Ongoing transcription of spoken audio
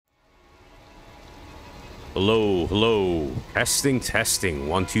Hello, hello. Testing, testing.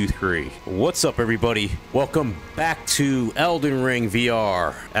 1, 2, 3. What's up, everybody? Welcome back to Elden Ring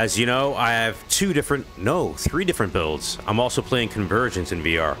VR. As you know, I have three different builds. I'm also playing Convergence in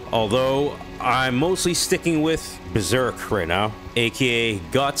VR. Although, I'm mostly sticking with Berserk right now, aka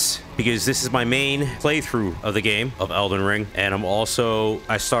Guts, because this is my main playthrough of the game, of Elden Ring. And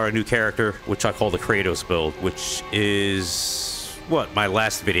I start a new character, which I call the Kratos build, which is... my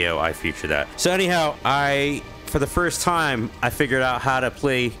last video I featured that. So anyhow, for the first time, I figured out how to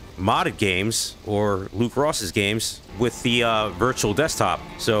play modded games or Luke Ross's games with the virtual desktop.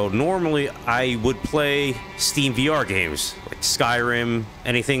 So normally I would play Steam VR games like Skyrim,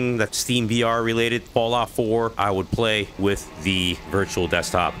 anything that's Steam VR related, Fallout 4, I would play with the virtual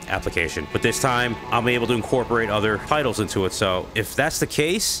desktop application. But this time I'm able to incorporate other titles into it. So if that's the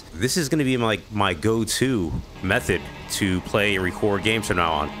case, this is going to be my go-to method to play and record games from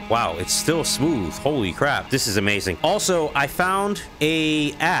now on. Wow, it's still smooth. Holy crap, this is amazing. Also, I found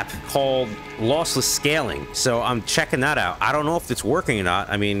a app called lossless scaling, so I'm checking that out. I don't know if it's working or not.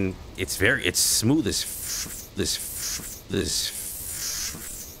 I mean, it's smooth as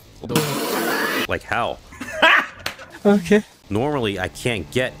like hell. Okay. Normally, I can't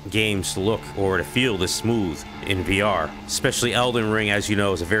get games to look or to feel this smooth in VR. Especially Elden Ring, as you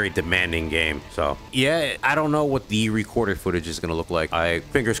know, is a very demanding game. So, yeah, I don't know what the recorded footage is going to look like.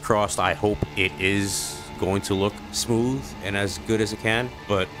 Fingers crossed, I hope it is going to look smooth and as good as it can.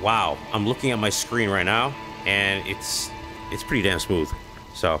 But, wow, I'm looking at my screen right now, and it's pretty damn smooth.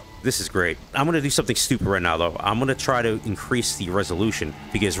 So, this is great. I'm going to do something stupid right now, though. I'm going to try to increase the resolution,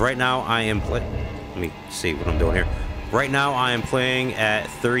 because right now I am let me see what I'm doing here. Right now, I am playing at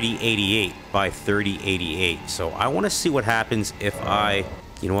 3088 by 3088. So I want to see what happens if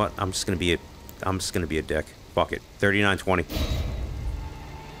you know what? I'm just gonna be a dick. Fuck it. 3920.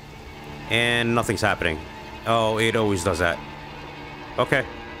 And nothing's happening. Oh, it always does that. Okay.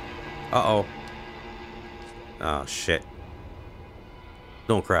 Uh-oh. Oh, shit.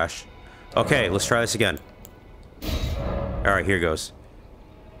 Don't crash. Okay, let's try this again. All right, here goes.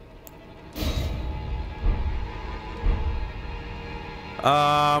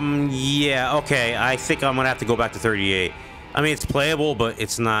 Yeah, okay. I think I'm gonna have to go back to 38. I mean, it's playable, but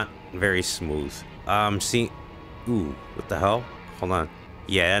it's not very smooth. Ooh, what the hell? Hold on.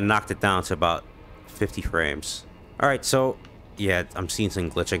 Yeah, I knocked it down to about 50 frames. Alright, so, yeah, I'm seeing some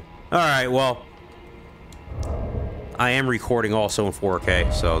glitching. Alright, well, I am recording also in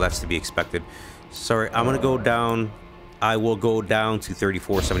 4K, so that's to be expected. Sorry, I'm gonna go down. I will go down to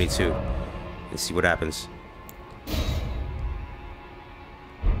 3472 and see what happens.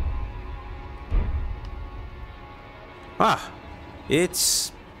 Ah,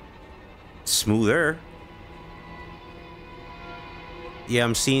 it's smoother. Yeah,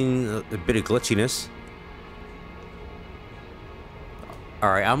 I'm seeing a bit of glitchiness. All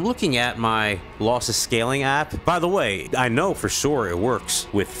right, I'm looking at my lossless scaling app. By the way, I know for sure it works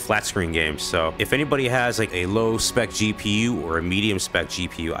with flat screen games. So if anybody has like a low spec GPU or a medium spec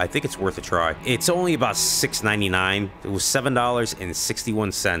GPU, I think it's worth a try. It's only about $6.99. It was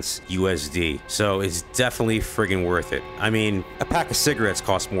 $7.61 USD. So it's definitely friggin' worth it. I mean, a pack of cigarettes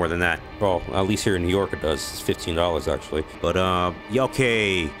costs more than that. Well, at least here in New York it does. It's $15 actually. But yeah,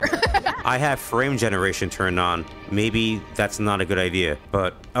 okay. I have frame generation turned on. Maybe that's not a good idea,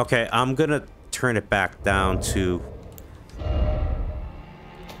 but okay, I'm gonna turn it back down to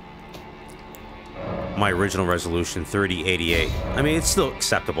my original resolution, 3088. I mean, it's still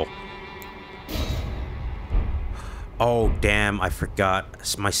acceptable. Oh, damn, I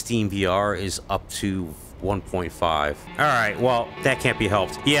forgot. My Steam VR is up to 1.5. All right, well, that can't be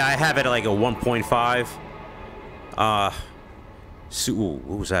helped. Yeah, I have it at like a 1.5.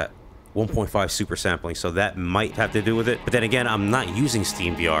 What was that? 1.5 super sampling, so that might have to do with it. But then again, I'm not using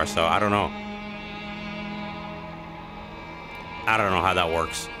Steam VR, so I don't know. I don't know how that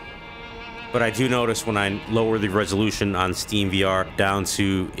works. But I do notice when I lower the resolution on Steam VR down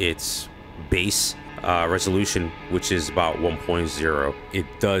to its base resolution, which is about 1.0, it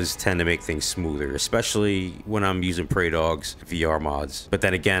does tend to make things smoother, especially when I'm using Prey Dog's VR mods. But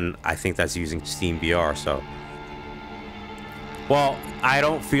then again, I think that's using Steam VR, so... Well, I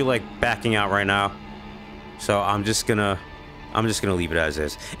don't feel like backing out right now, so I'm just gonna leave it as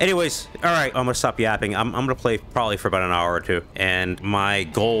is. Anyways, all right, I'm gonna stop yapping. I'm gonna play probably for about an hour or two, and my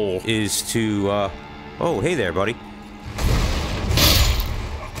goal is to oh, hey there, buddy.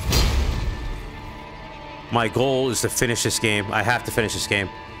 My goal is to finish this game. I have to finish this game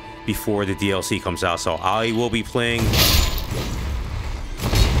before the DLC comes out, so I will be playing.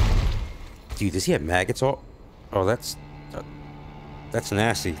 Dude, does he have maggots all? Oh, that's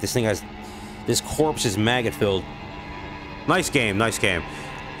nasty. This thing has This corpse is maggot filled. Nice game, nice game.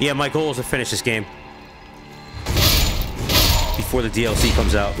 Yeah, my goal is to finish this game before the DLC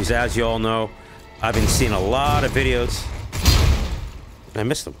comes out, because as you all know, I've been seeing a lot of videos. I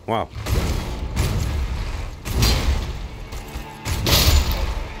missed them. Wow.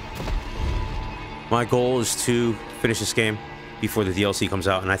 My goal is to finish this game before the DLC comes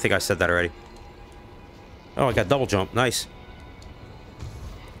out, and I think I said that already. Oh, I got double jump. Nice.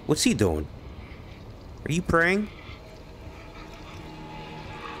 What's he doing? Are you praying?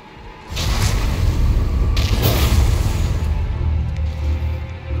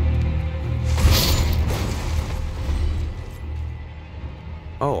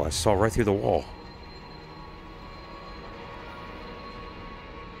 Oh, I saw right through the wall.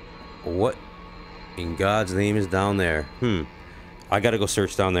 What in God's name is down there? I gotta go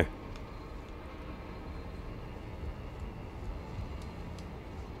search down there.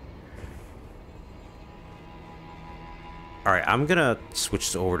 Alright, I'm gonna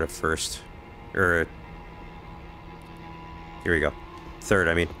switch over to first. Or... Here we go. Third,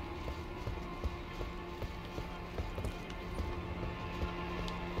 I mean.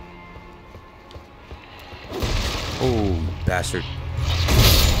 Oh, bastard.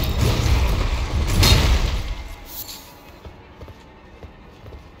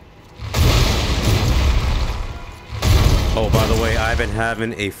 Oh, by the way, I've been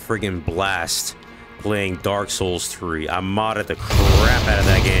having a friggin' blast playing Dark Souls 3. I modded the crap out of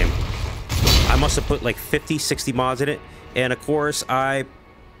that game. I must have put like 50, 60 mods in it. And of course, I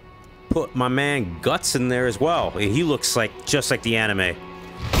put my man Guts in there as well. He looks like just like the anime in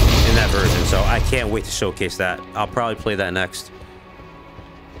that version. So I can't wait to showcase that. I'll probably play that next.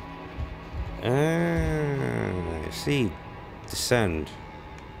 See. Descend.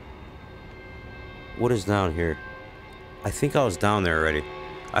 What is down here? I think I was down there already.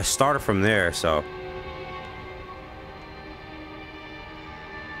 I started from there, so...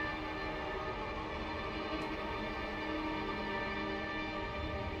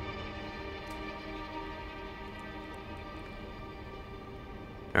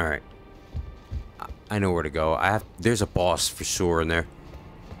 Alright. I know where to go. There's a boss for sure in there.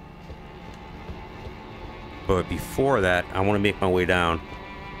 But before that, I want to make my way down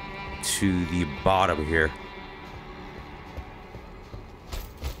to the bottom here.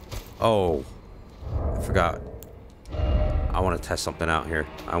 Oh, I forgot. I want to test something out here.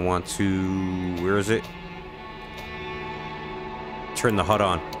 I want to... Where is it? Turn the HUD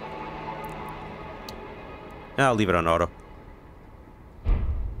on. I'll leave it on auto.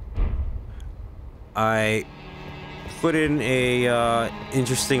 I put in a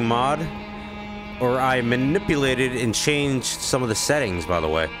interesting mod, or I manipulated and changed some of the settings, by the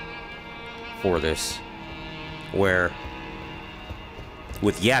way, for this, where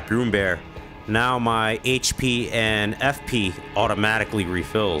with Yak Roombear, now my HP and FP automatically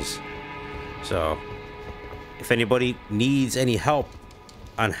refills. So if anybody needs any help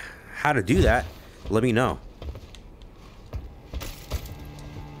on how to do that, let me know.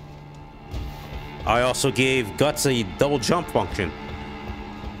 I also gave Guts a double jump function.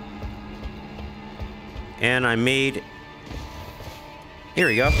 And I made... Here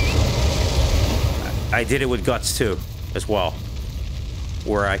we go. I did it with Guts too, as well.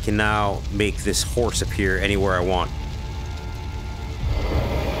 Where I can now make this horse appear anywhere I want.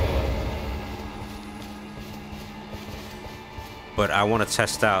 But I want to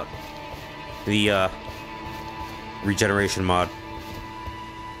test out the regeneration mod.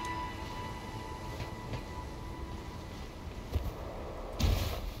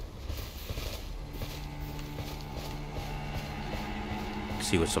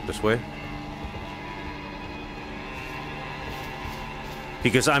 See what's up this way.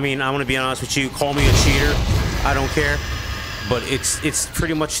 Because, I mean, I'm gonna be honest with you, call me a cheater, I don't care. But it's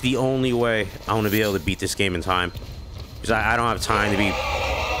pretty much the only way I'm gonna be able to beat this game in time. Because I don't have time to be...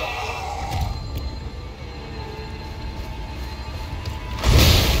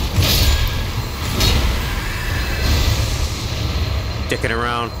 dicking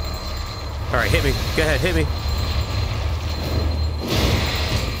around. Alright, hit me. Go ahead, hit me.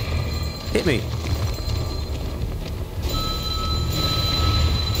 Hit me.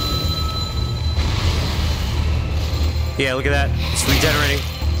 Yeah, look at that. It's regenerating.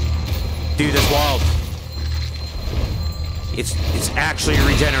 Dude, that's wild. It's actually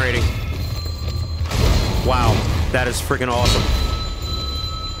regenerating. Wow, that is freaking awesome.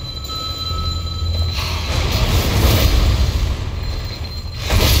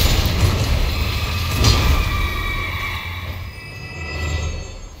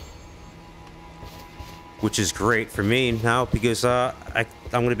 Which is great for me now because I'm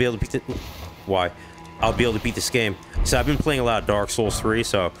gonna be able to beat it. why I'll be able to beat this game. So I've been playing a lot of Dark Souls 3,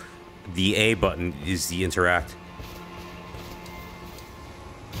 so the A button is the interact.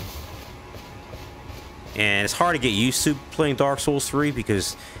 And it's hard to get used to playing Dark Souls 3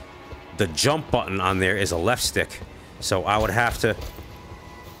 because the jump button on there is a left stick. So I would have to...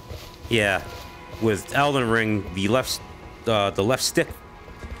 Yeah, with Elden Ring, the left stick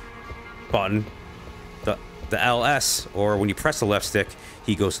button, the LS, or when you press the left stick,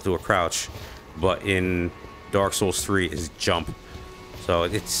 he goes through a crouch. But in Dark Souls 3 is jump. So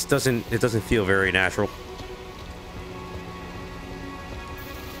it doesn't feel very natural.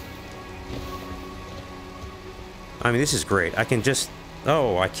 I mean, this is great. I can just...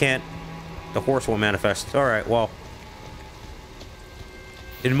 Oh, I can't... The horse won't manifest. Alright, well...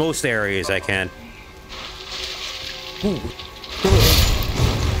 In most areas, I can. Ooh. Oh.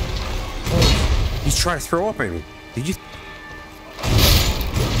 He's trying to throw up at me. Did you...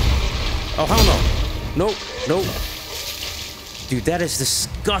 Oh, hell no. Nope, nope. Dude, that is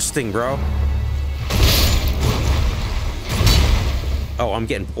disgusting, bro. Oh, I'm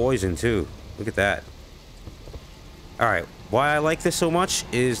getting poisoned, too. Look at that. Alright, why I like this so much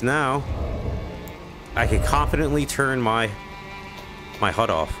is now I can confidently turn my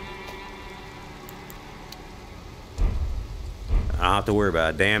HUD off. I don't have to worry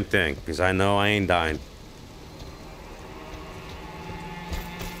about a damn thing, because I know I ain't dying.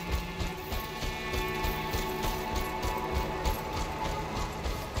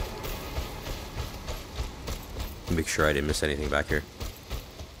 Make sure I didn't miss anything back here.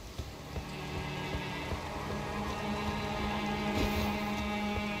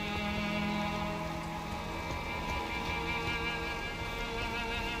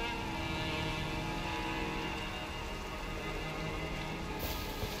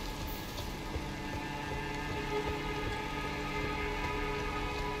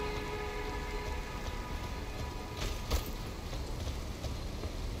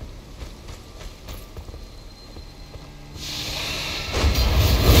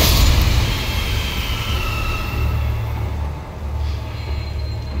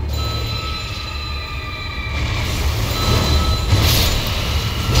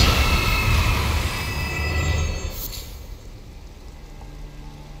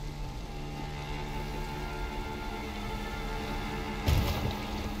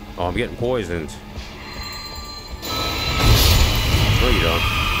 Oh, I'm getting poisoned. No, you don't.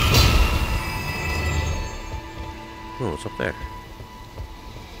 Oh, what's up there?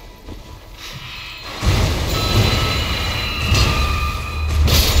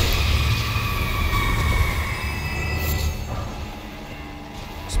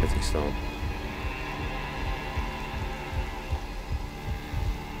 Smithing stone.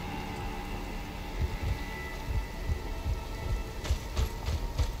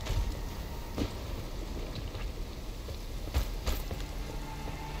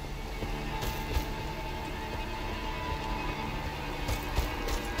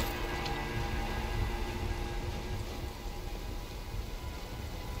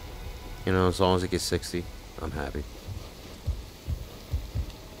 You know, as long as it gets 60, I'm happy.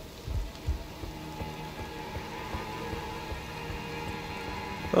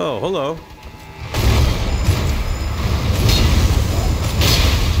 Oh, hello.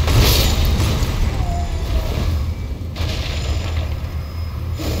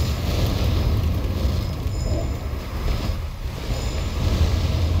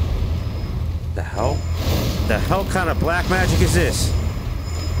 The hell? The hell kind of black magic is this?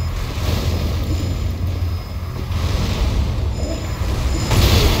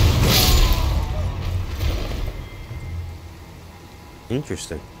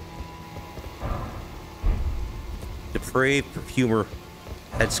 Interesting. Depraved perfumer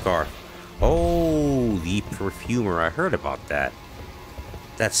headscarf. Oh, the perfumer. I heard about that.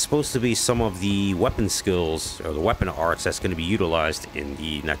 That's supposed to be some of the weapon skills or the weapon arts that's going to be utilized in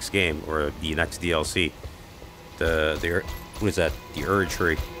the next game or the next DLC. The what is that? The Erd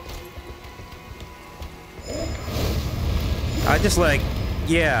tree. I just like,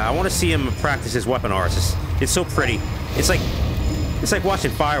 yeah, I want to see him practice his weapon arts. It's so pretty. It's like watching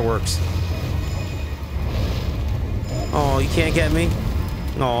fireworks. Oh, you can't get me?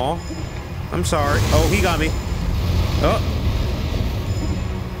 Aw. I'm sorry. Oh, he got me. Oh.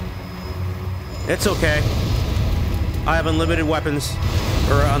 It's okay. I have unlimited weapons.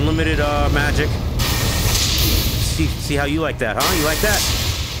 Or unlimited, magic. See how you like that, huh? You like that?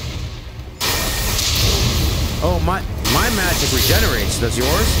 Oh, my magic regenerates. Does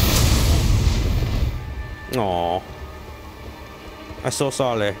yours? Aw. I'm so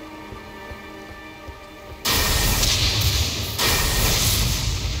sorry.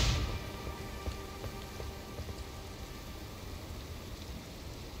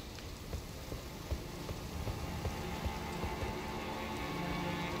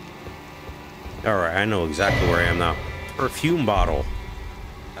 Alright, I know exactly where I am now. Perfume bottle.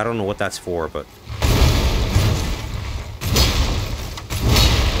 I don't know what that's for, but...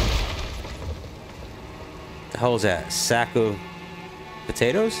 The hell is that? Sack of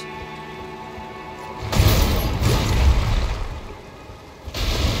potatoes?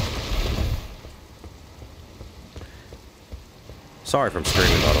 Sorry if I'm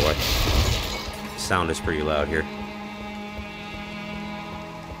screaming, by the way. Sound is pretty loud here.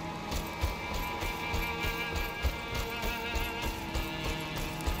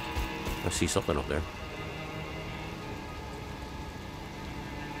 I see something up there.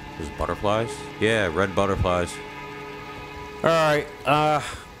 There's butterflies? Yeah, red butterflies. Alright,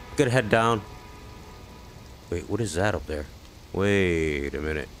 gonna head down. Wait, what is that up there? Wait a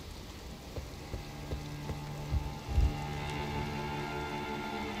minute.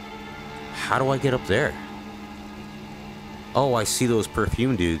 How do I get up there? Oh, I see those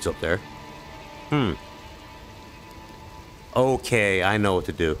perfume dudes up there. Okay, I know what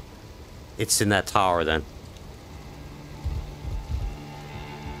to do. It's in that tower then.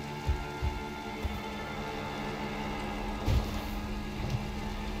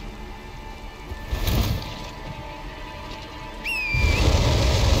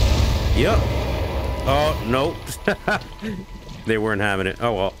 Yep. Oh, nope. They weren't having it.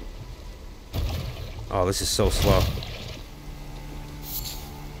 Oh, well. Oh, this is so slow.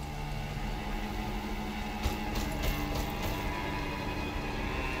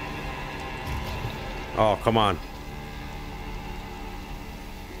 Oh, come on.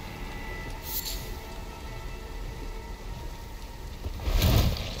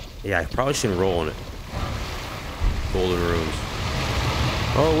 Yeah, I probably shouldn't roll in it. Golden rooms.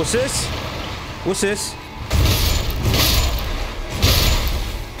 Oh, what's this? What's this?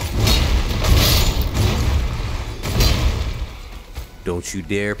 Don't you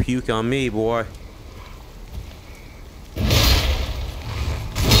dare puke on me, boy.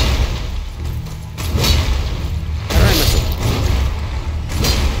 How did I miss him?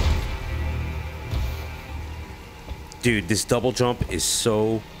 Dude, this double jump is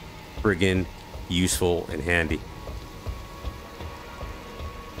so friggin' useful and handy.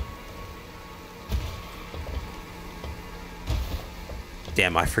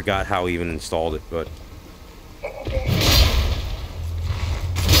 Damn, I forgot how I even installed it, but...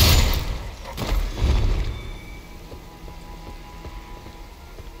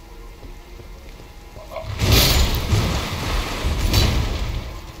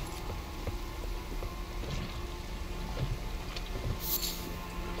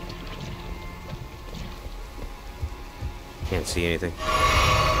 Can't see anything.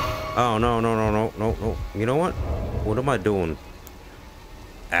 Oh, no, no, no, no, no, no. You know what? What am I doing?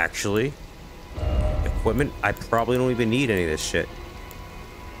 Actually, equipment, I probably don't even need any of this shit.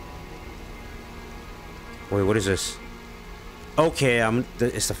 Wait, what is this? Okay,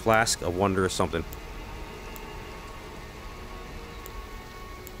 it's a flask of wonder or something.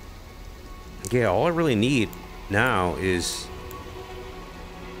 Yeah, all I really need now is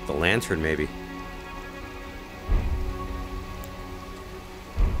the lantern, maybe.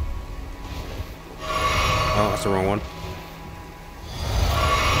 Oh, that's the wrong one.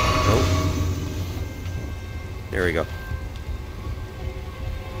 Nope. There we go.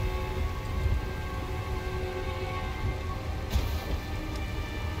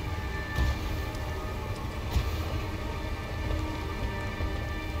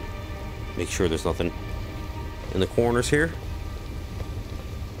 Make sure there's nothing in the corners here.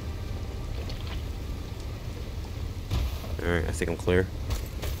 Alright, I think I'm clear.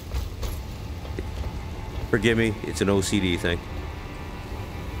 Forgive me, it's an OCD thing.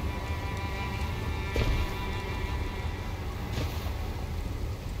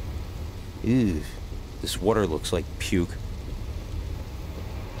 Ew, this water looks like puke.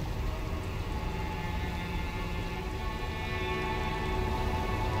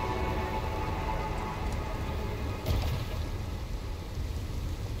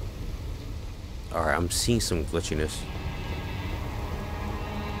 Alright, I'm seeing some glitchiness.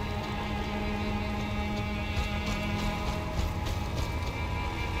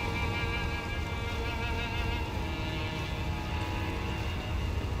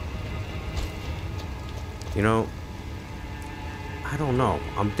 You know, I don't know.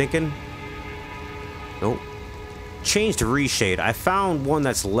 I'm thinking... Nope. Change to reshade. I found one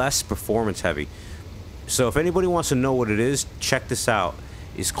that's less performance heavy. So if anybody wants to know what it is, check this out.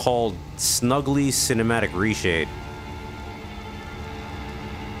 It's called Snuggly Cinematic Reshade.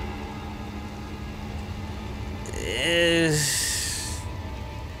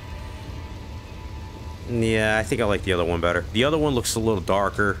 Yeah, I think I like the other one better. The other one looks a little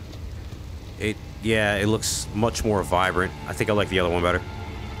darker. It Yeah, it looks much more vibrant. I think I like the other one better.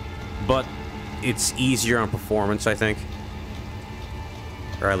 But it's easier on performance, I think.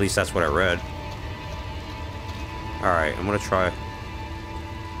 Or at least that's what I read. Alright, I'm gonna try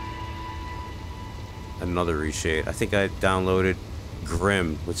another reshade. I think I downloaded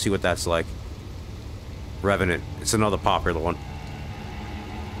Grim. Let's see what that's like. Revenant. It's another popular one.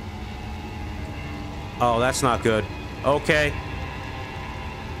 Oh, that's not good. Okay.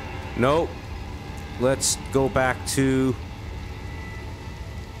 Nope. Let's go back to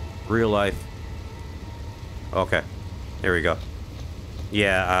real life. Okay. There we go.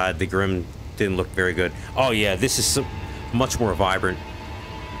 Yeah, the Grim didn't look very good. Oh, yeah, this is much more vibrant.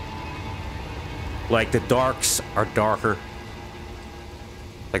 Like, the darks are darker.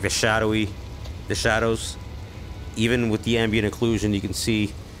 Like, the shadows. Even with the ambient occlusion, you can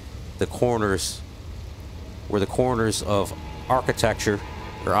see the corners, where the corners of architecture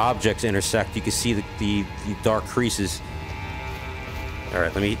or objects intersect. You can see the dark creases.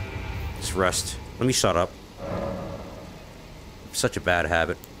 Alright, let me just rest. Let me shut up. Such a bad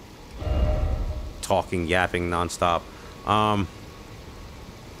habit. Talking, yapping nonstop.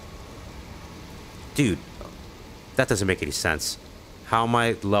 Dude, that doesn't make any sense. How am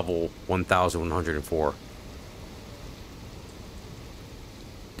I level 1104?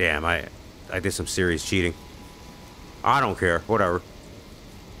 Damn, I did some serious cheating. I don't care, whatever.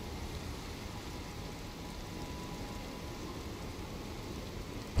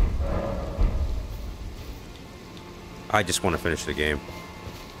 I just want to finish the game.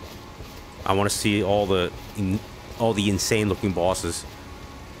 I want to see all the insane looking bosses.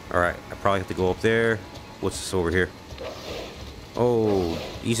 Alright, I probably have to go up there. What's this over here? Oh,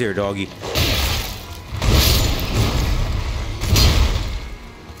 easy there, doggy.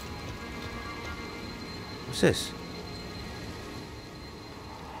 What's this?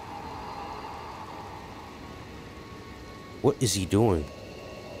 What is he doing?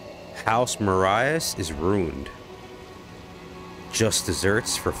 House Marias is ruined. Just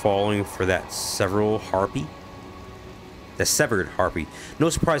desserts for falling for that several harpy? The severed harpy. No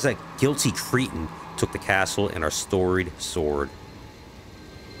surprise that guilty cretin took the castle and our storied sword.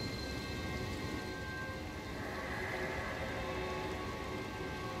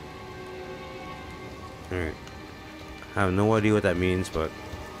 Alright. I have no idea what that means, but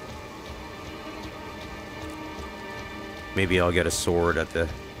maybe I'll get a sword at the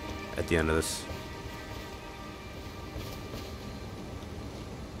end of this.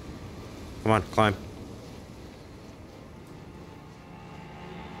 Come on, climb.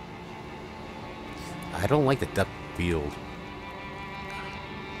 I don't like the depth field.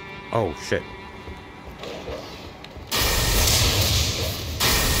 Oh, shit.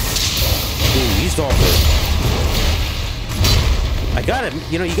 Ooh, he's all good. I gotta,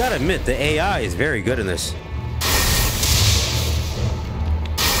 you gotta admit, the AI is very good in this.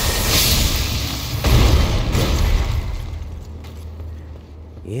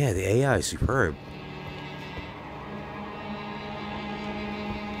 Yeah, the AI is superb.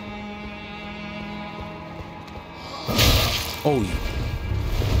 Oh, you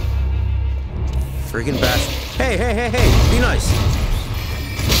friggin' bastard. Hey, hey, hey, hey, be nice.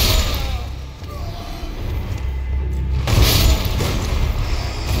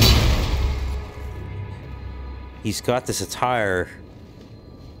 He's got this attire.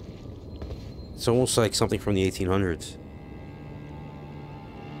 It's almost like something from the 1800s.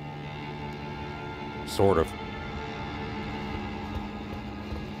 Sort of.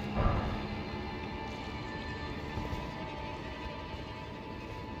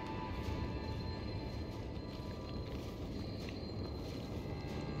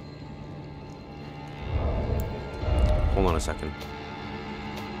 Hold on a second.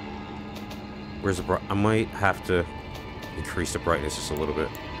 Where's the I might have to increase the brightness just a little bit.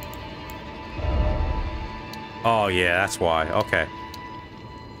 Oh yeah, that's why. Okay.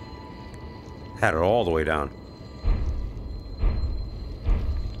 Had it all the way down.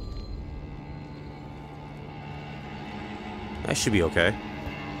 That should be okay.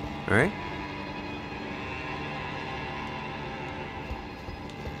 Alright.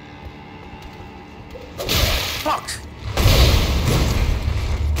 Fuck!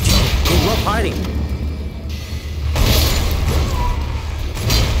 They love hiding.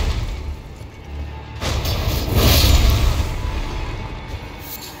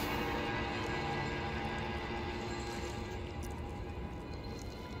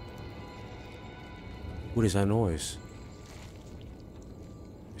 What is that noise?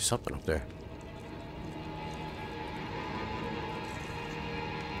 There's something up there.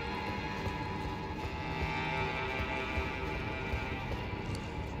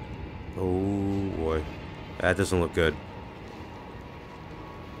 Oh, That doesn't look good.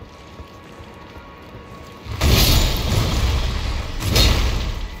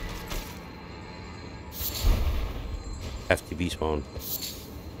 FTB spawn.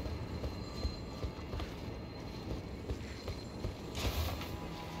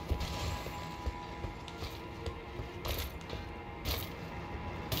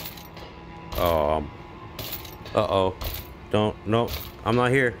 Uh-oh. Don't, no, I'm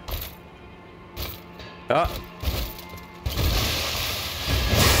not here. Ah.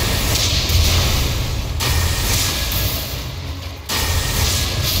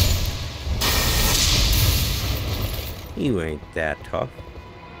 You ain't that tough.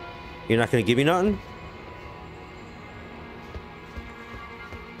 You're not gonna give me nothing?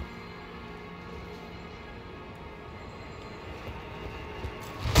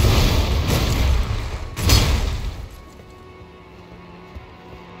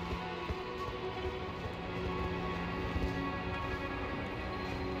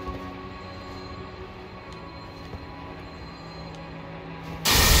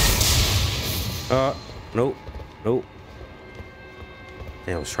 Nope. Nope.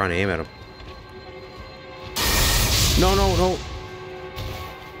 Yeah, I was trying to aim at him. No, no, no.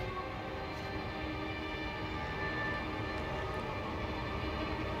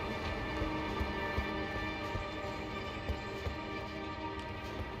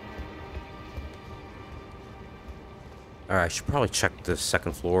 Alright, I should probably check the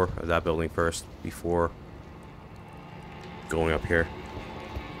second floor of that building first before going up here.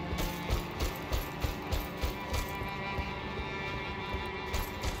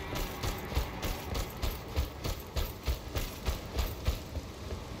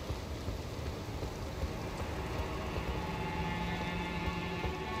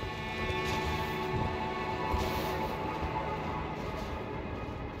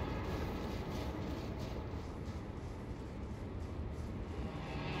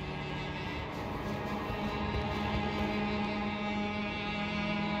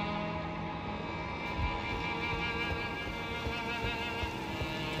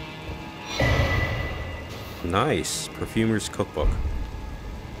 Nice. Perfumer's cookbook.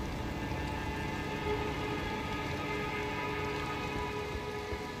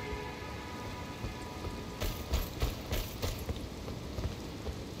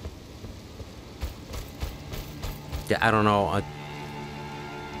 Yeah, I don't know.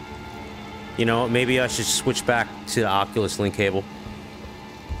 You know, maybe I should switch back to the Oculus Link cable.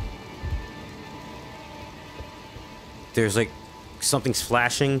 There's like something's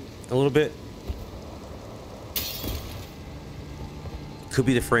flashing a little bit. Could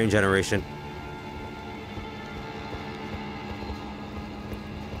be the frame generation.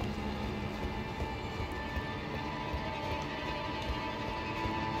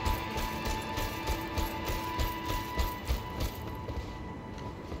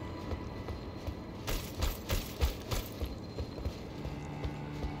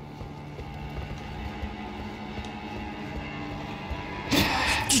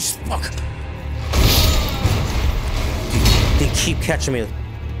 Jesus fuck. They keep catching me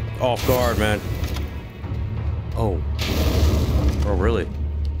off guard, man. Oh. Oh, really?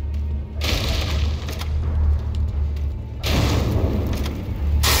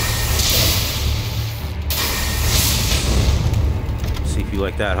 See if you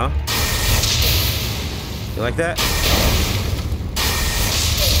like that, huh? You like that?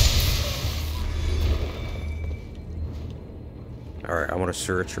 Alright, I want to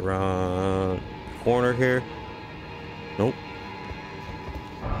search around the corner here. Nope.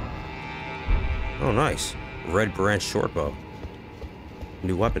 Oh, nice. Red branch short bow.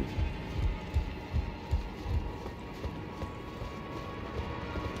 New weapon.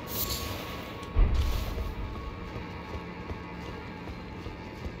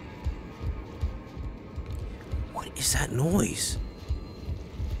 What is that noise?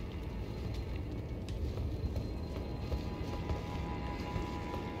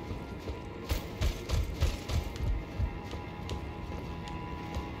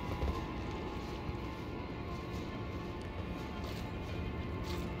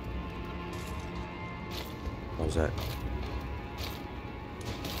 What was that?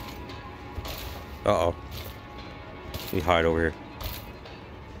 Uh-oh. Let me hide over here.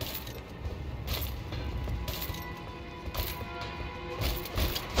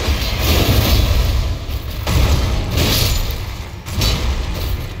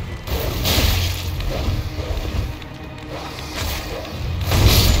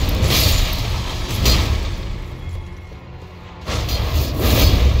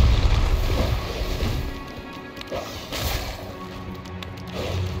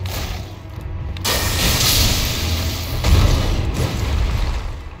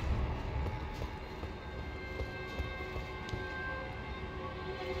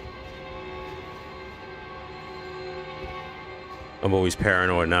 I'm always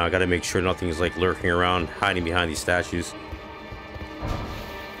paranoid now. I gotta make sure nothing's like lurking around, hiding behind these statues.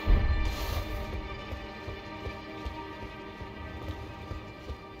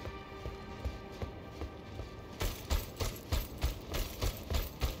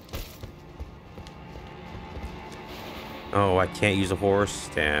 Oh, I can't use a horse?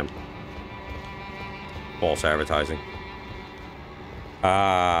 Damn. False advertising.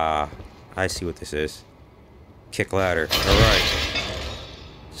 Ah, I see what this is. Kick ladder. Alright.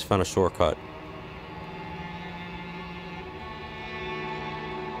 Just found a shortcut.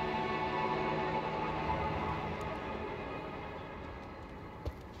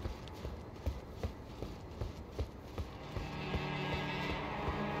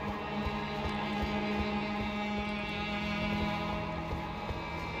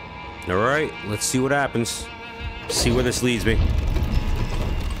 Alright, let's see what happens. See where this leads me.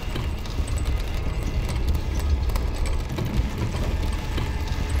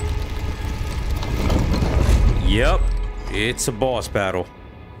 Yep, it's a boss battle.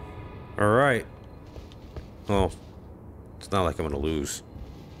 Alright. Well, it's not like I'm gonna lose.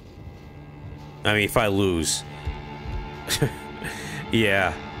 I mean, if I lose...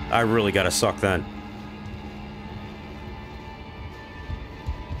 yeah, I really gotta suck then.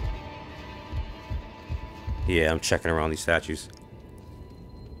 Yeah, I'm checking around these statues.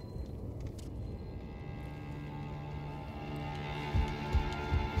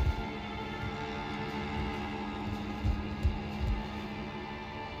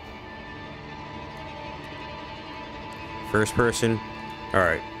 First person.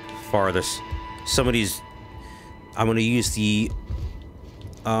 Alright, farthest. Some of these... I'm gonna use the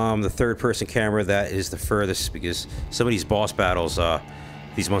third person camera that is the furthest, because some of these boss battles,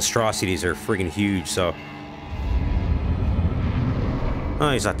 these monstrosities are friggin' huge, so... Oh,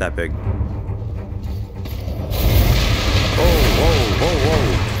 he's not that big. Whoa, whoa, whoa, whoa.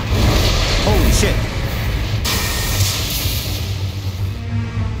 Holy shit.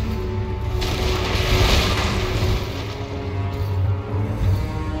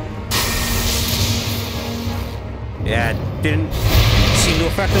 Yeah, it didn't seem to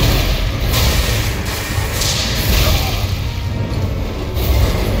affect him.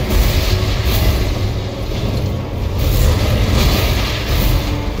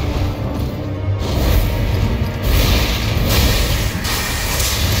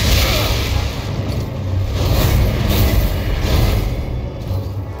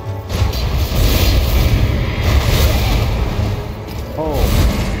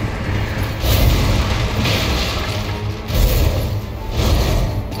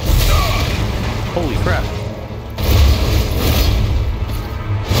 Holy crap.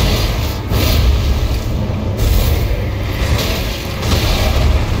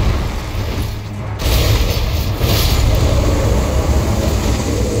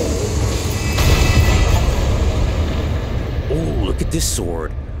 Oh, look at this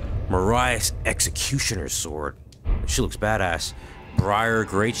sword. Mariah's Executioner's sword. She looks badass. Briar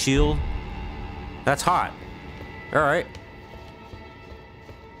Great Shield. That's hot. Alright.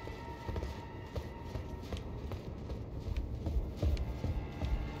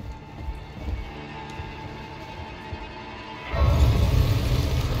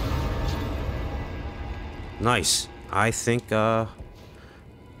 Nice. I think I'm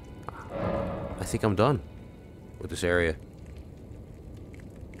done with this area.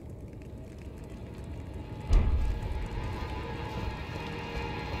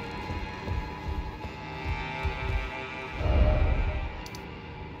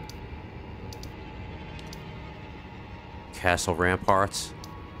 Castle ramparts.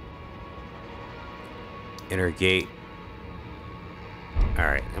 Inner gate.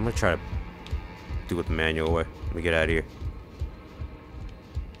 Alright, I'm gonna try to do it the manual way. Let me get out of here.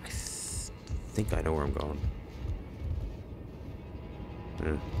 I think I know where I'm going.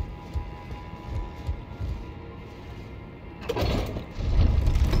 Yeah.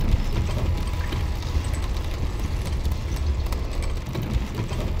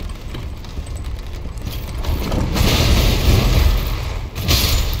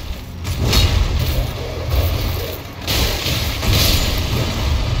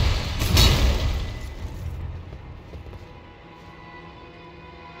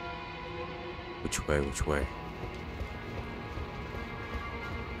 Which way? Which way?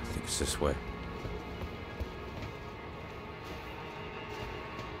 I think it's this way.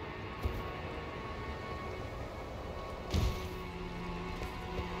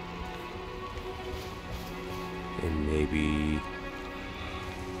 And maybe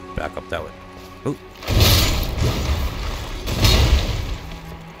back up that way. Oh.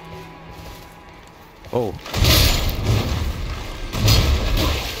 Oh.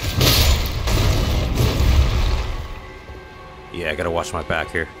 Yeah, I gotta watch my back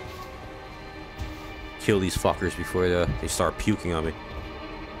here. Kill these fuckers before they start puking on me.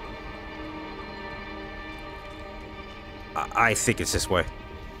 I think it's this way.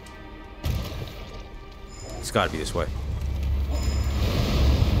 It's gotta be this way.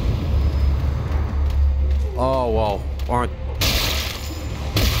 Oh, well, aren't...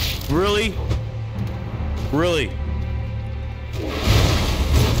 Really? Really?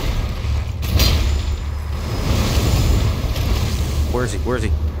 Where is he? Where is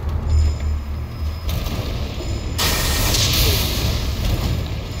he?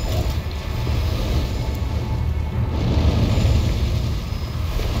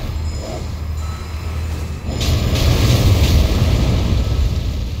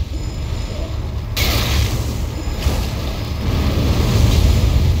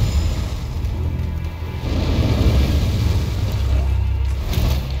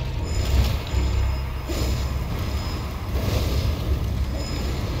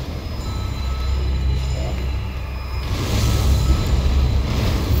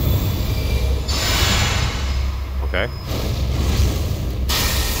 Okay.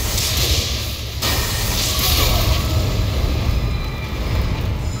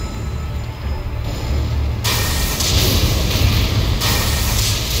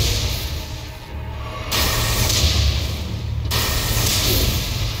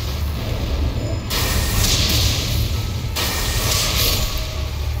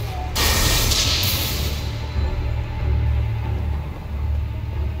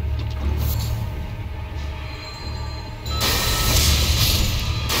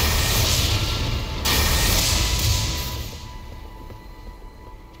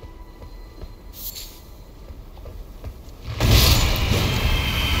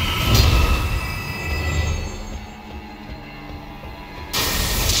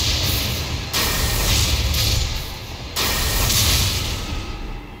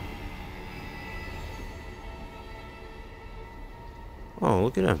 Oh,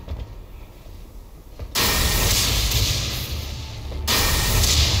 look at him.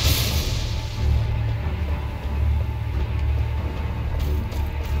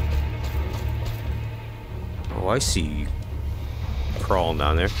 Oh, I see you crawling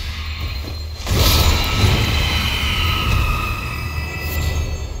down there.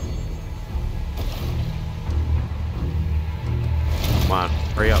 Come on,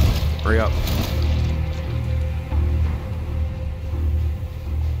 hurry up, hurry up.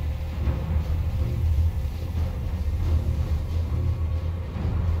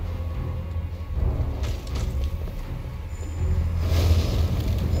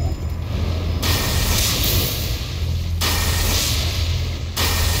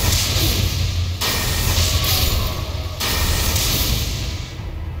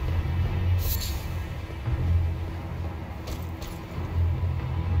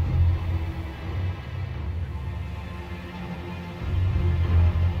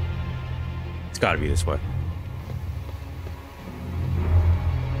 It's gotta be this way.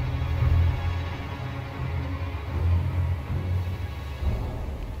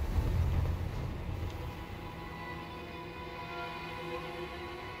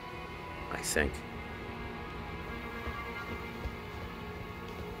 I think.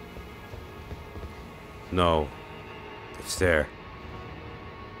 No. It's there.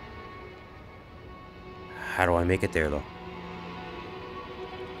 How do I make it there, though?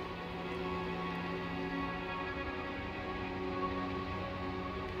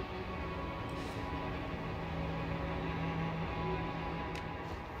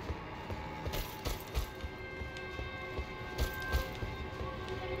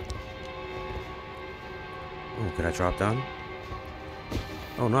 Oh, can I drop down?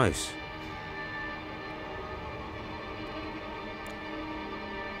 Oh, nice.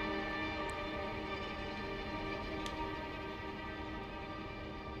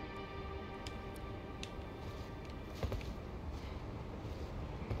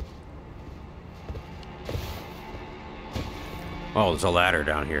 Oh, there's a ladder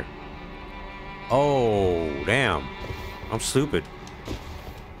down here. Oh, damn. I'm stupid.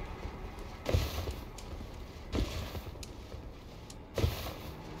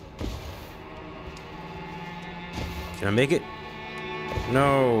 Can I make it?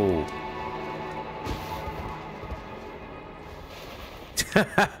 No.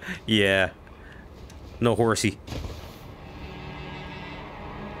 Yeah. No horsey.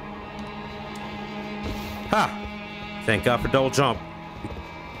 Ha! Thank God for double jump.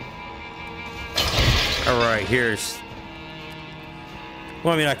 Alright, here's...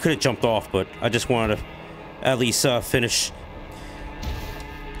 Well, I mean, I could have jumped off, but I just wanted to at least finish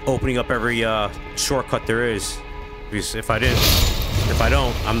opening up every shortcut there is. Because if I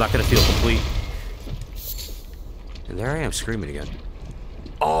don't, I'm not gonna feel complete. And there I am screaming again.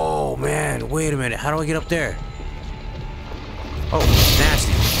 Oh man, wait a minute. How do I get up there? Oh,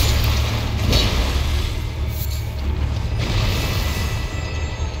 nasty.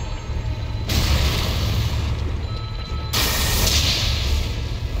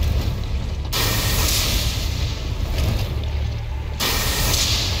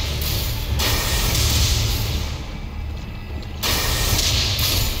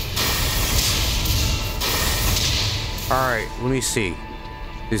 Alright, let me see.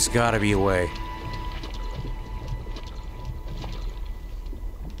 There's gotta be a way.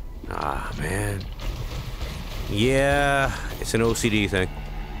 Ah, man. Yeah, it's an OCD thing.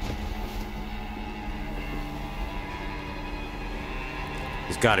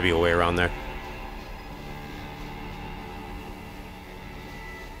 There's gotta be a way around there.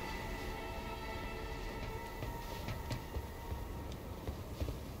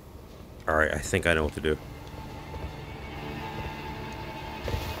 Alright, I think I know what to do.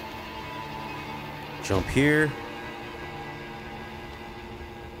 Jump here.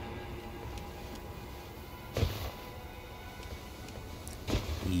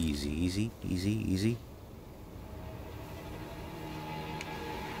 Easy, easy, easy, easy.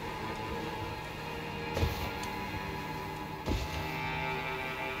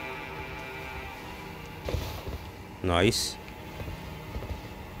 Nice.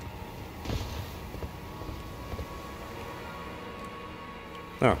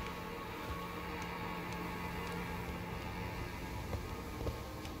 Oh.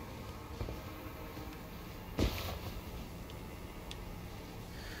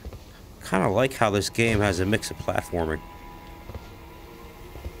 Kind of like how this game has a mix of platforming.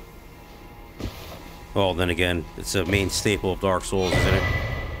 Well, then again, it's a main staple of Dark Souls, isn't it?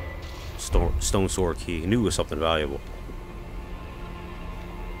 Stone sword key. I knew it was something valuable.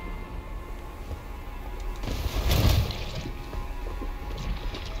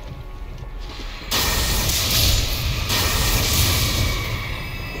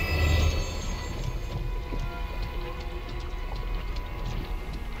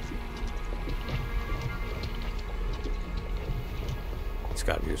 It's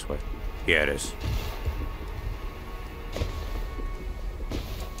gotta be this way. Yeah, it is.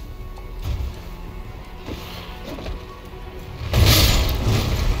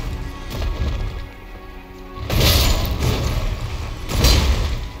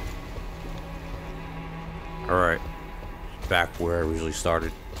 Alright. Back where I originally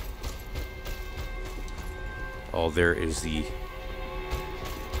started. Oh, there is the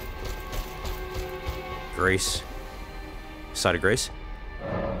Grace. Side of Grace.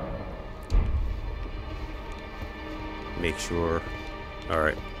 Make sure.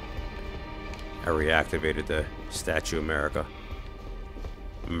 Alright. I reactivated the Statue of America.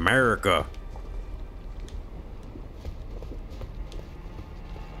 America!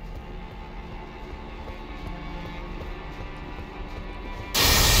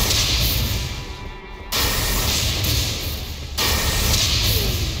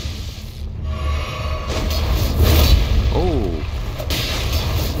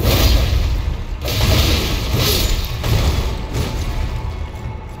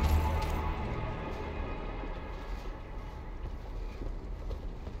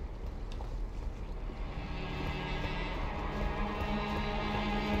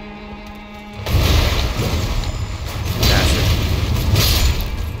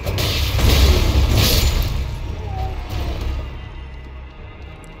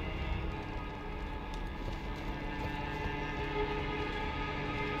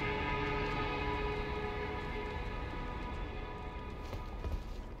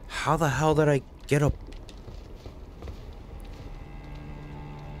 How the hell did I get up?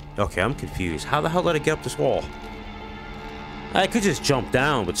 Okay, I'm confused. How the hell did I get up this wall? I could just jump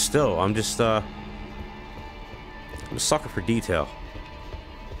down, but still, I'm just, I'm a sucker for detail.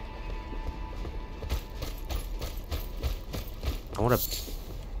 I want to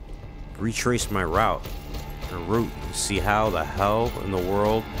retrace my route and see how the hell in the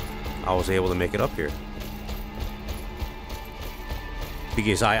world I was able to make it up here.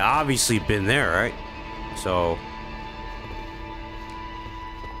 Because I obviously been there, right? So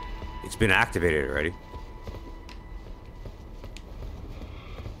it's been activated already.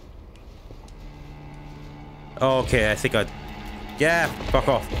 Okay, I think yeah, fuck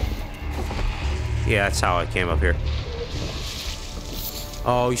off. Yeah, that's how I came up here.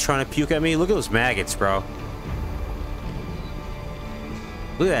 Oh, he's trying to puke at me? Look at those maggots, bro.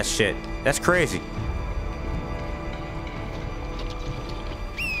 Look at that shit. That's crazy.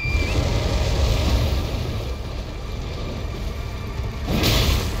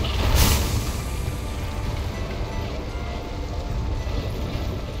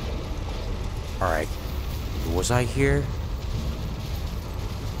 Alright. Was I here?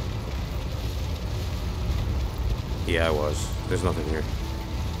 Yeah, I was. There's nothing here.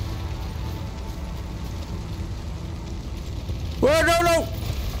 Whoa, no, no!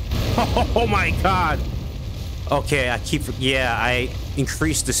 Oh my god! Okay, I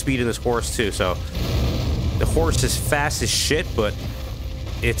increased the speed in this horse too, so... The horse is fast as shit, but...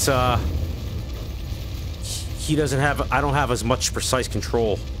 It's, he doesn't have... I don't have as much precise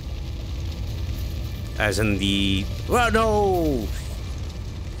control. As in the... Well, no!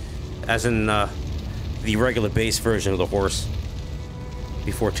 As in, the regular base version of the horse.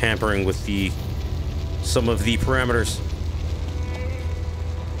 Before tampering with some of the parameters.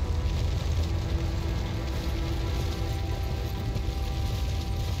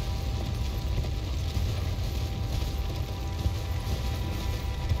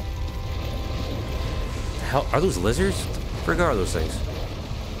 Hell, are those lizards? What the frig are those things?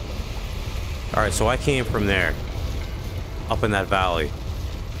 Alright, so I came from there. Up in that valley.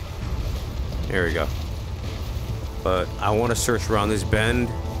 There we go. But I want to search around this bend.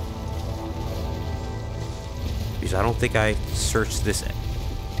 Because I don't think I searched this...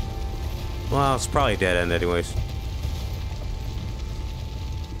 Well, it's probably a dead end anyways.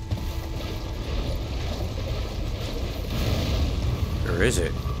 Or is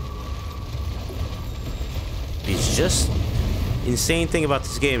it? It's just... Insane thing about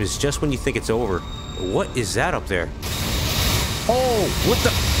this game is just when you think it's over. What is that up there? Oh, what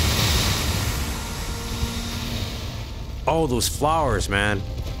the... Oh, those flowers, man.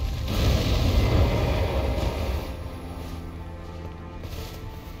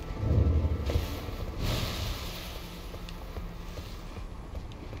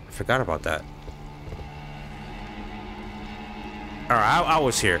 I forgot about that. Alright, I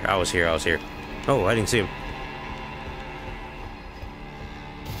was here. I was here. Oh, I didn't see him.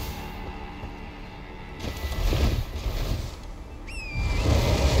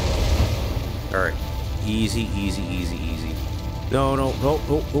 Alright. Easy. No.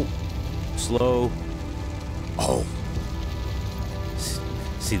 Slow. Oh.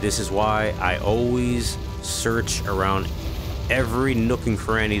 See, this is why I always search around every nook and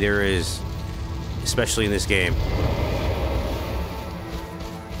cranny there is. Especially in this game.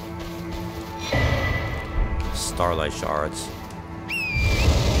 Starlight shards.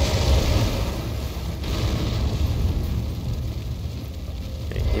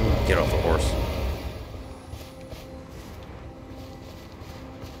 Get off the horse.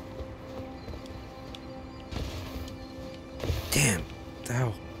 Damn. What the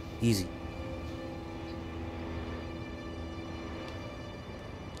hell? Easy.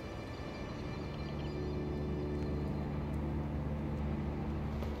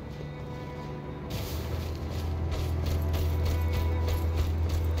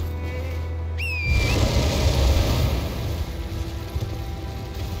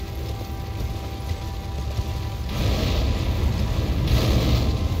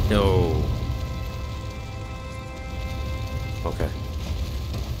 No. Okay.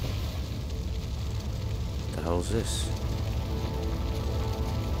 What the hell is this?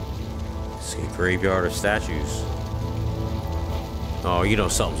 It's a graveyard of statues. Oh, you know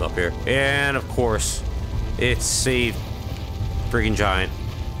something's up here. And of course, it's a friggin' giant.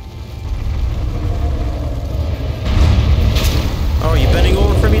 Oh, you bending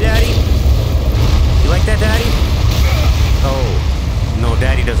over for me, Daddy? You like that, Daddy? Oh. No,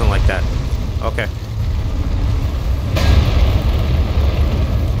 Daddy doesn't like that. Okay.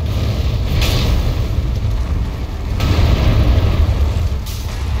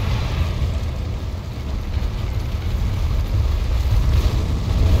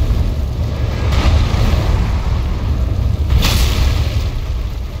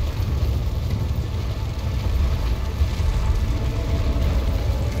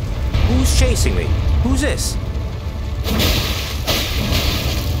 Who's chasing me? Who's this?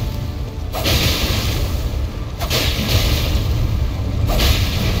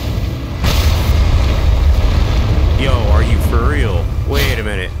 Wait a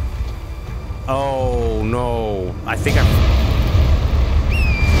minute. Oh no. I think I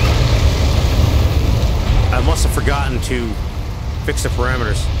must have forgotten to fix the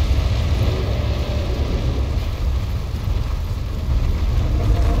parameters.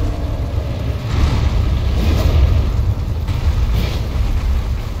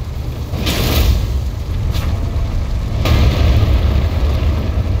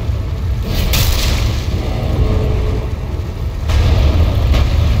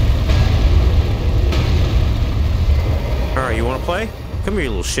 Play? Come here, you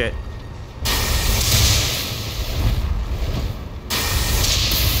little shit.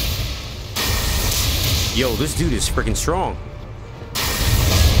 Yo, this dude is freaking strong.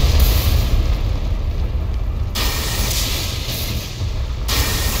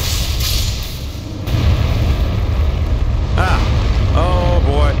 Ah. Oh,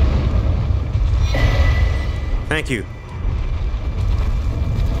 boy. Thank you.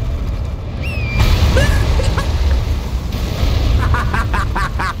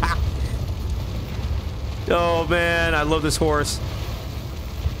 Oh, man. I love this horse.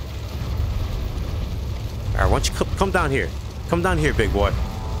 All right, why don't you come down here? Come down here, big boy.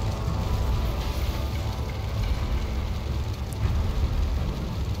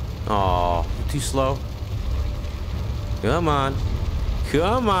 Oh, too slow. Come on.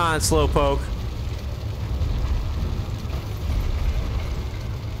 Come on, slowpoke.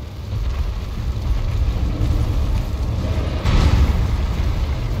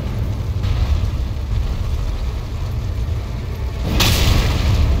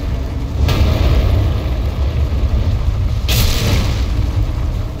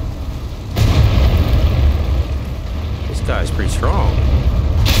 This guy's pretty strong.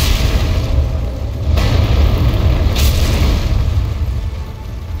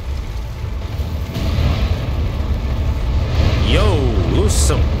 Yo, those are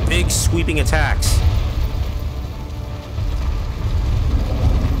some big sweeping attacks.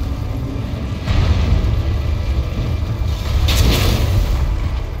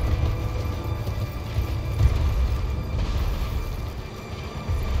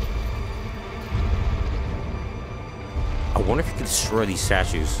 I wonder if you can destroy these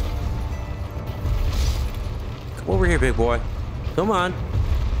statues. Come over here, big boy. Come on.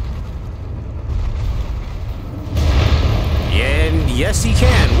 And yes, he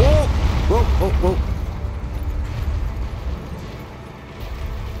can. Whoa! Whoa, whoa, whoa.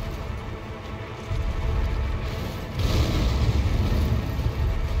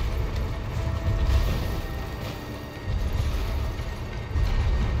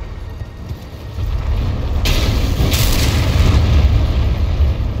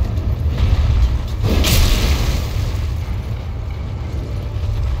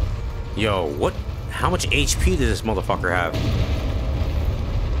 Yo, what? How much HP does this motherfucker have?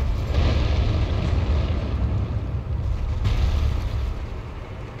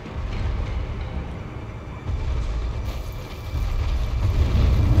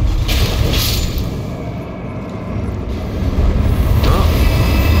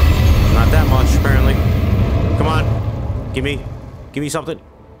 Oh, not that much, apparently. Come on, give me something.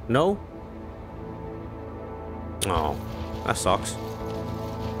 No? Oh, that sucks.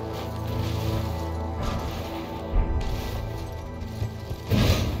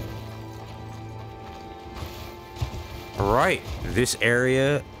 Alright, this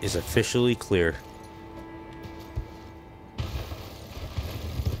area is officially clear.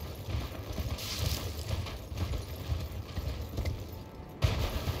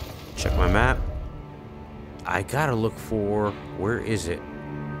 Check my map. I gotta look for... where is it?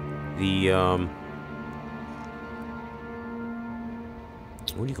 The,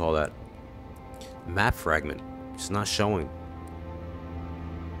 what do you call that? Map fragment. It's not showing.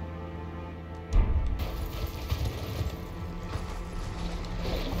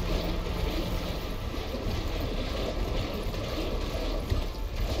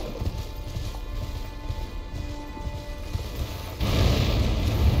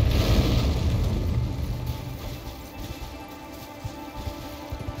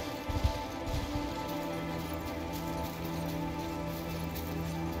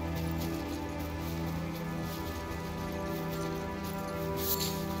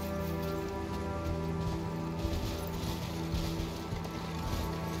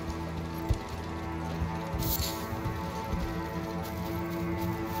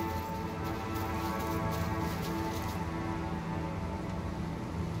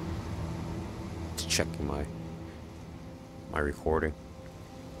 Checking my recording.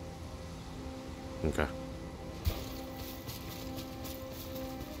 Okay.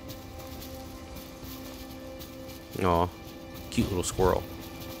 Aw, cute little squirrel.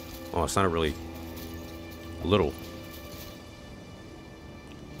 Oh, it's not really little.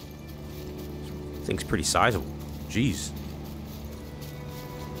 Thing's pretty sizable. Jeez.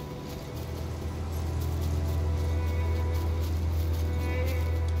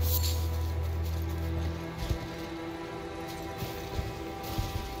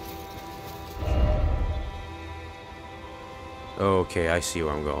 Okay, I see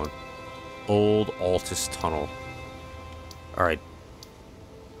where I'm going. Old Altus Tunnel. Alright.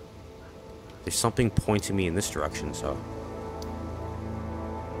 There's something pointing me in this direction, so...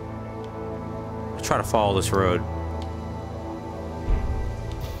 I'll try to follow this road.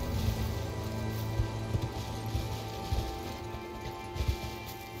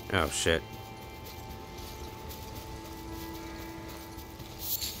 Oh, shit.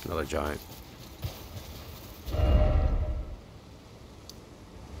 Another giant.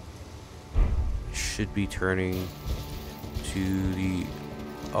 Should be turning to the...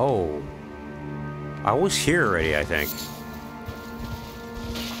 Oh. I was here already, I think.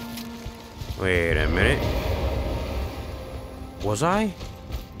 Wait a minute. Was I?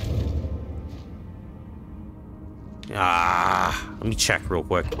 Let me check real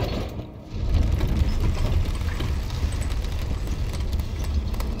quick.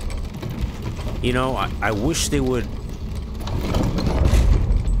 You know, I wish they would...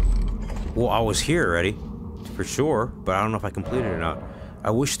 Well, I was here already, for sure, but I don't know if I completed it or not. I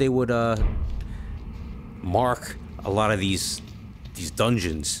wish they would, mark a lot of these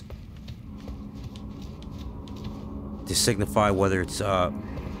dungeons to signify whether it's,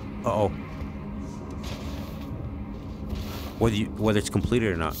 uh-oh. Whether it's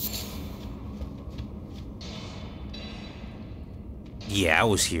completed or not. Yeah, I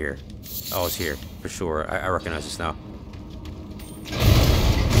was here. I was here, for sure. I recognize this now.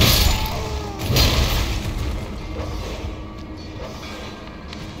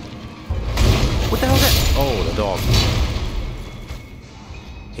 What the hell is that? Oh, the dog.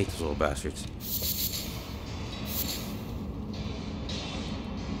 Hate those little bastards.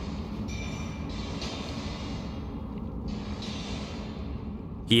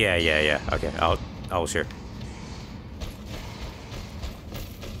 Yeah. Okay, I was here.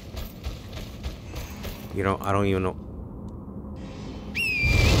 You know, I don't even know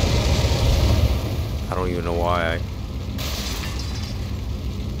why I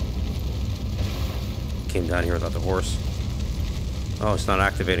came down here without the horse. Oh, it's not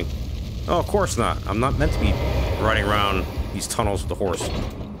activating. Oh, of course not. I'm not meant to be riding around these tunnels with the horse.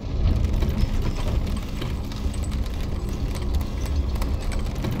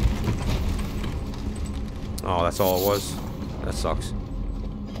 Oh, that's all it was? That sucks.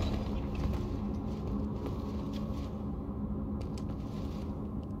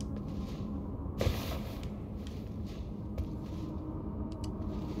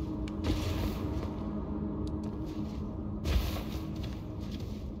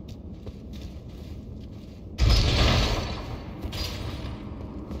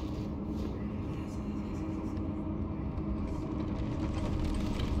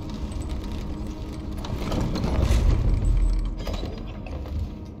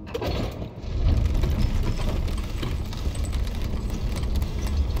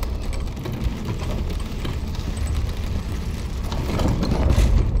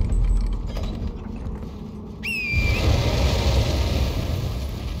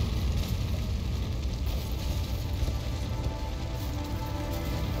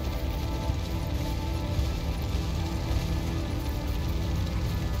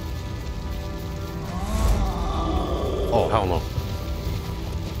 Oh, hell no.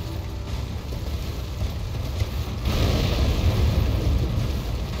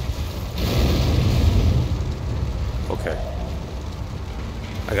 Okay.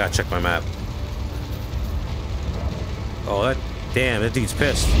 I gotta check my map. Oh, damn, that dude's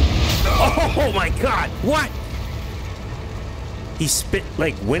pissed. Oh my god! What? He spit,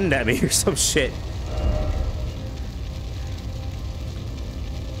 like, wind at me or some shit.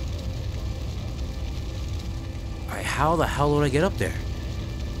 How the hell would I get up there?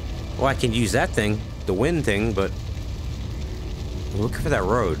 Well, I can use that thing, the wind thing, but I'm looking for that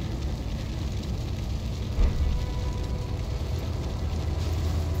road.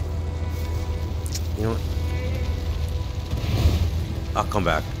 You know what? I'll come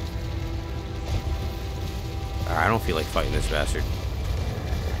back. I don't feel like fighting this bastard.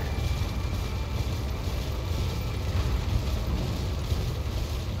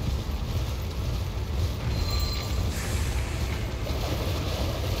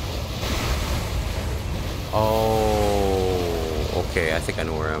 Oh, okay, I think I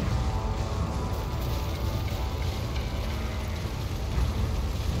know where I am.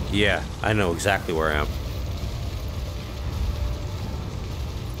 Yeah, I know exactly where I am.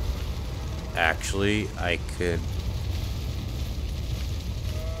 Actually, I could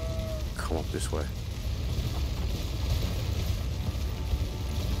come up this way.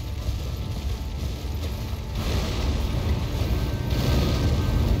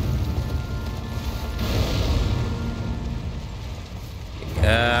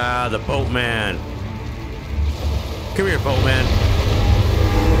 The boatman. Come here, boatman.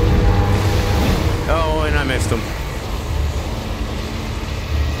 Oh, and I missed him.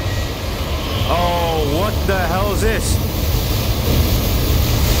 Oh, what the hell is this?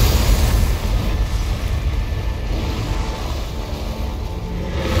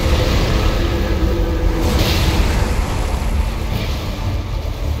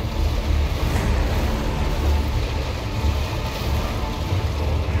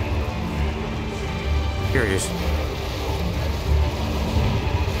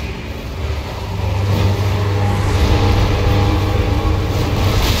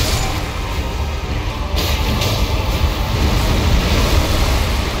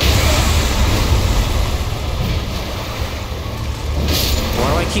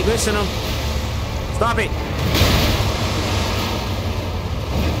 missing him. Stop it.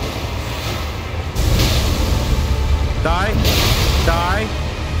 Die. Die.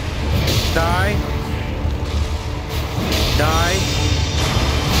 Die. Die.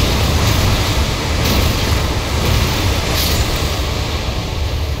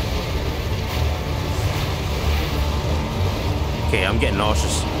 Okay, I'm getting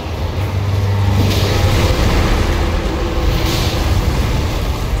nauseous.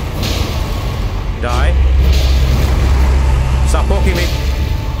 Die. Stop poking me.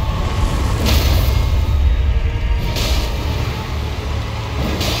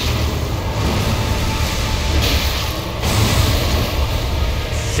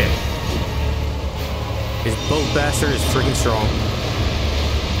 Shit. This boat bastard is freaking strong.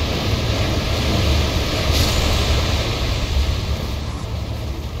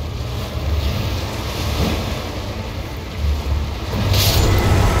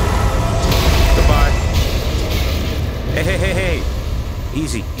 Hey.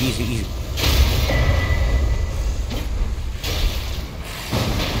 Easy.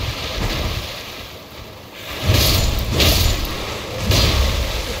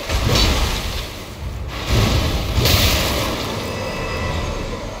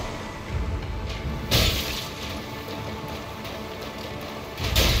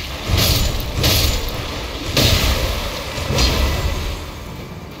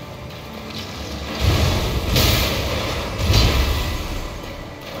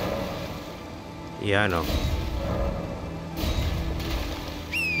 Yeah, I know.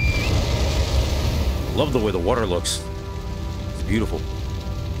 Love the way the water looks. It's beautiful.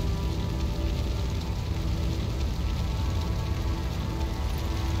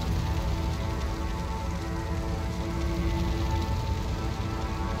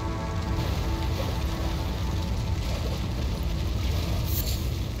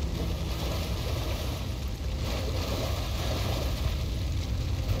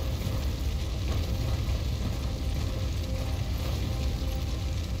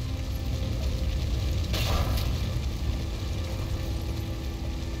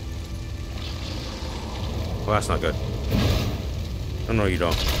 Well, that's not good. Oh, no, you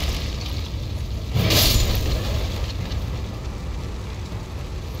don't.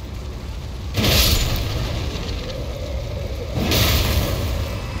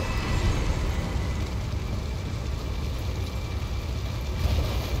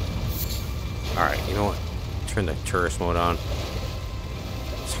 Alright, you know what? Turn the tourist mode on.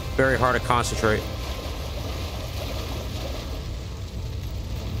 It's very hard to concentrate.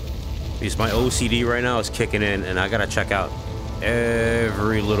 Because my OCD right now is kicking in, and I gotta check out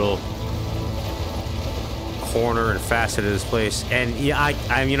every little corner and facet of this place. And yeah,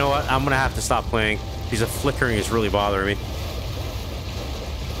 I you know what? I'm gonna have to stop playing because the flickering is really bothering me.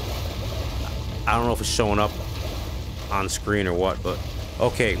 I don't know if it's showing up on screen or what, but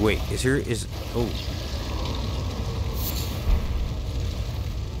okay. Wait, oh.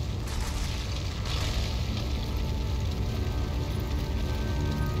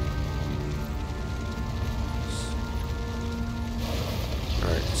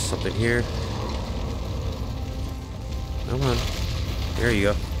 Something here. Come on. There you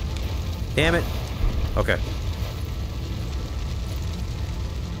go. Damn it. Okay.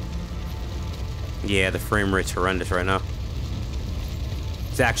 Yeah, the frame rate's horrendous right now.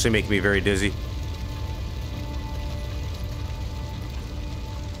 It's actually making me very dizzy.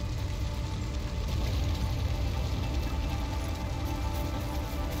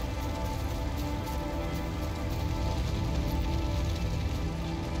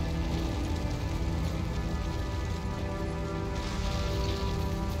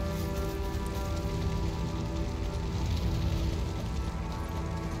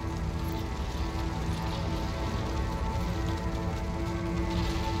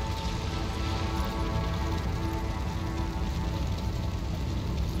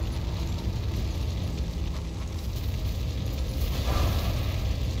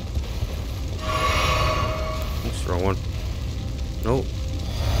 Wrong one. Nope.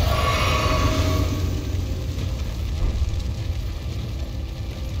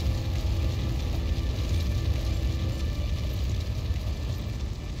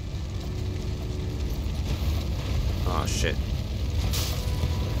 Oh shit.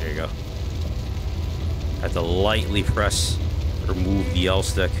 There you go. I have to lightly press or move the L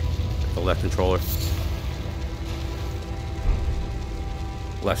stick, the left controller.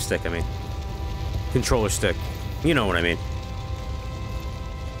 Left stick, I mean. Controller stick. You know what I mean.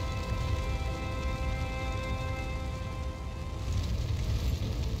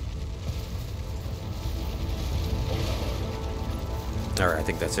 Alright, I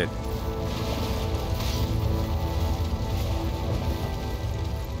think that's it.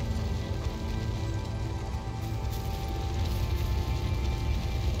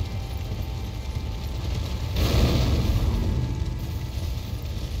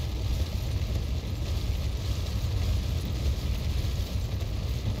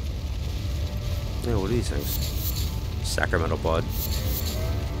 Yeah, what are these things? Sacramento Bud.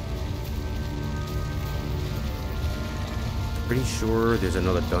 Pretty sure there's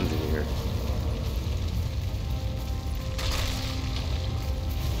another dungeon here.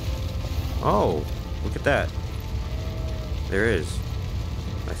 Oh, look at that. There is.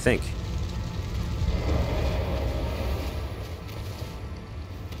 I think.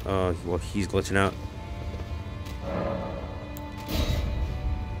 Well, he's glitching out.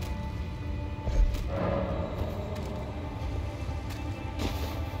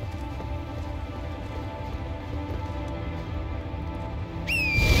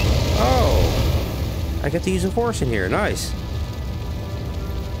 I get to use a horse in here. Nice.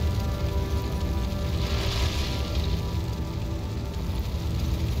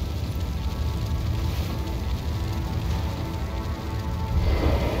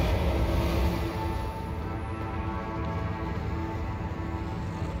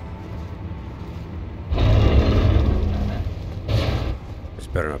 This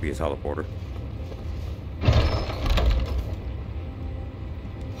better not be a teleporter.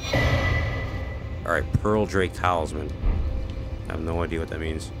 Alright, Pearl Drake Talisman. I have no idea what that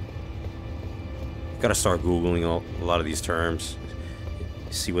means. Gotta start Googling a lot of these terms.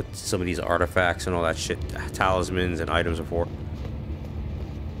 See what some of these artifacts and all that shit, talismans and items are for.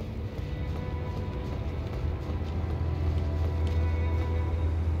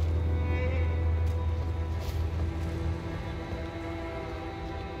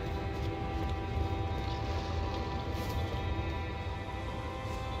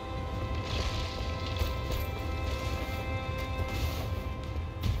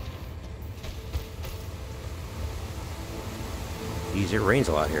 Jeez, it rains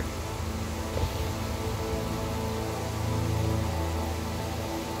a lot here.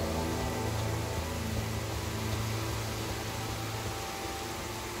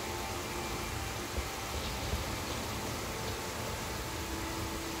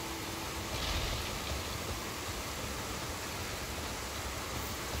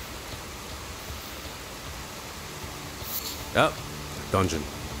 Oh, dungeon.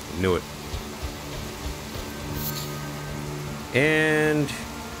 Knew it. And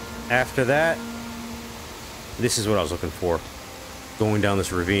after that, this is what I was looking for. Going down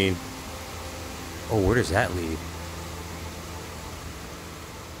this ravine. Oh, where does that lead?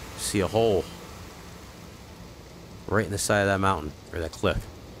 See a hole. Right in the side of that mountain, or that cliff.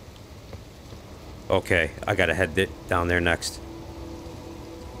 Okay, I gotta head down there next.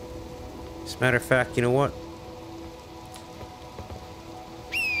 As a matter of fact, you know what?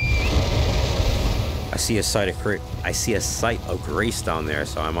 I see a site of grace down there,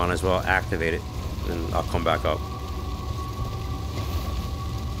 so I might as well activate it, and I'll come back up.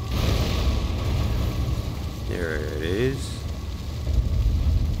 There it is.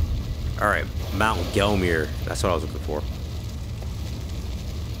 All right, Mount Gelmir. That's what I was looking for.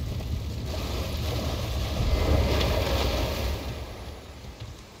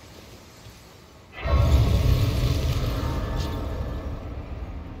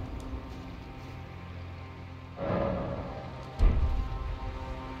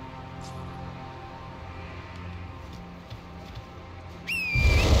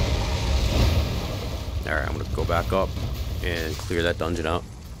 Alright, I'm gonna go back up and clear that dungeon out.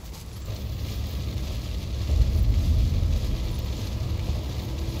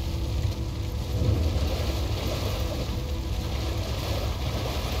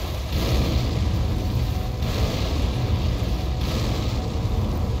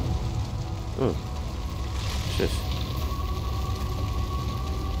 Oh. What's this?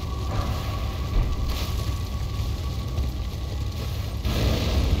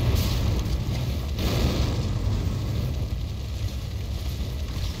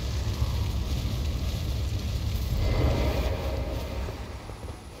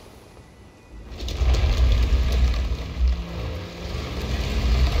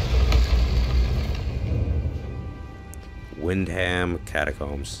 Windham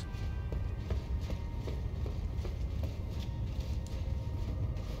Catacombs.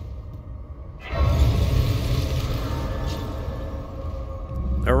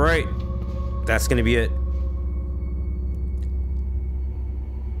 All right, that's gonna be it.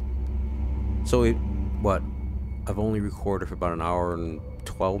 So what? I've only recorded for about an hour and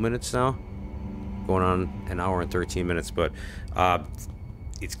 12 minutes now. Going on an hour and 13 minutes, but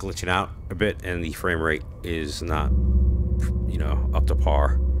it's glitching out a bit, and the frame rate is not, you know, up to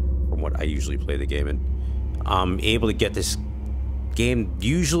par from what I usually play the game in. I'm able to get this game,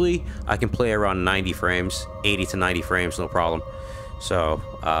 usually I can play around 90 frames, 80 to 90 frames, no problem. So,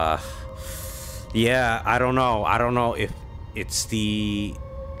 yeah, I don't know if it's the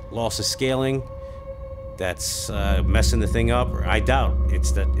loss of scaling that's messing the thing up. I doubt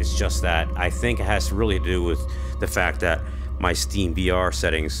it's just that. I think it has to really do with the fact that my Steam VR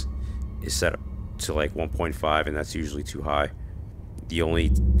settings is set up to like 1.5, and that's usually too high. The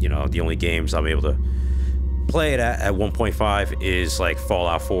only games I'm able to play it at 1.5 is like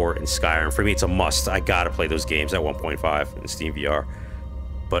Fallout 4 and Skyrim. For me, it's a must. I gotta play those games at 1.5 in Steam VR.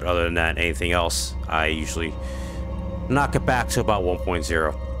 But other than that, anything else, I usually knock it back to about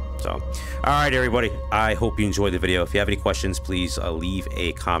 1.0. So, all right, everybody. I hope you enjoyed the video. If you have any questions, please leave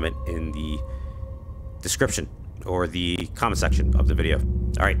a comment in the description or the comment section of the video.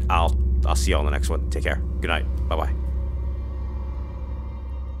 All right, I'll see you all in the next one. Take care. Good night. Bye-bye.